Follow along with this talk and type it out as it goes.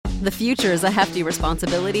The future is a hefty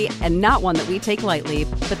responsibility and not one that we take lightly,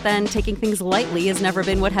 but then taking things lightly has never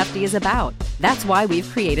been what Hefty is about. That's why we've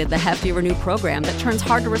created the Hefty Renew program that turns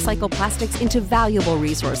hard-to-recycle plastics into valuable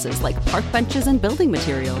resources like park benches and building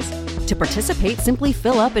materials. To participate, simply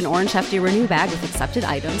fill up an orange Hefty Renew bag with accepted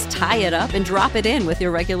items, tie it up, and drop it in with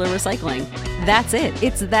your regular recycling. That's it.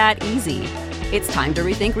 It's that easy. It's time to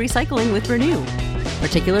rethink recycling with Renew.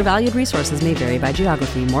 Particular valued resources may vary by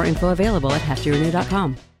geography. More info available at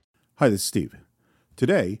heftyrenew.com. Hi, this is Steve.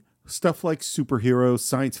 Today, stuff like superheroes,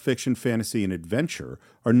 science fiction, fantasy, and adventure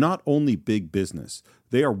are not only big business,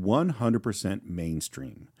 they are 100%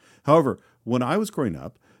 mainstream. However, when I was growing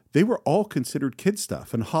up, they were all considered kid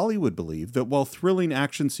stuff, and Hollywood believed that while thrilling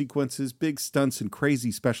action sequences, big stunts, and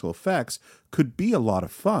crazy special effects could be a lot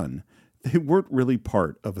of fun, they weren't really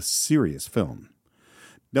part of a serious film.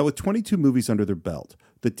 Now, with 22 movies under their belt,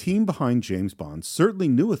 the team behind James Bond certainly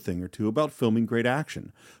knew a thing or two about filming great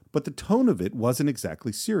action, but the tone of it wasn't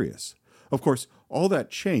exactly serious. Of course, all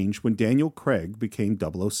that changed when Daniel Craig became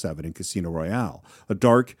 007 in Casino Royale, a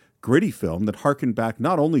dark, gritty film that harkened back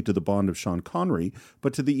not only to the Bond of Sean Connery,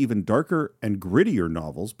 but to the even darker and grittier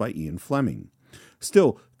novels by Ian Fleming.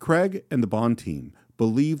 Still, Craig and the Bond team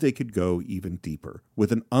believed they could go even deeper,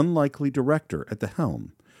 with an unlikely director at the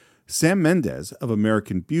helm. Sam Mendes of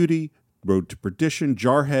American Beauty, Road to Perdition,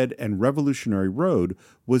 Jarhead, and Revolutionary Road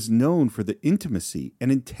was known for the intimacy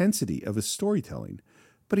and intensity of his storytelling,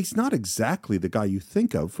 but he's not exactly the guy you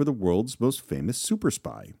think of for the world's most famous super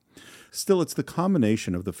spy. Still, it's the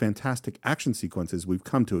combination of the fantastic action sequences we've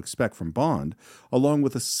come to expect from Bond, along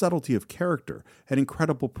with a subtlety of character and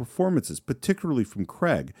incredible performances, particularly from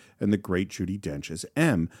Craig and the great Judi Dench as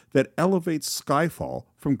M, that elevates Skyfall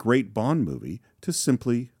from great Bond movie to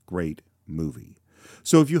simply great movie.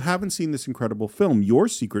 So if you haven't seen this incredible film, your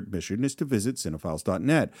secret mission is to visit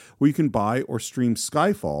cinephiles.net, where you can buy or stream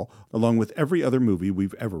Skyfall along with every other movie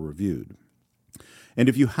we've ever reviewed. And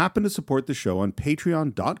if you happen to support the show on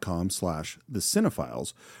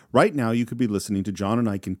patreon.com/thecинephiles, right now you could be listening to John and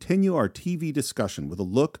I continue our TV discussion with a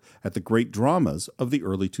look at the great dramas of the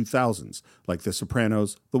early 2000s, like The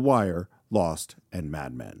Sopranos, The Wire, Lost, and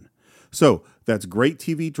Mad Men. So that's great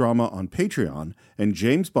TV drama on Patreon and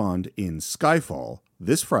James Bond in Skyfall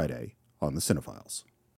this Friday on The Cinephiles.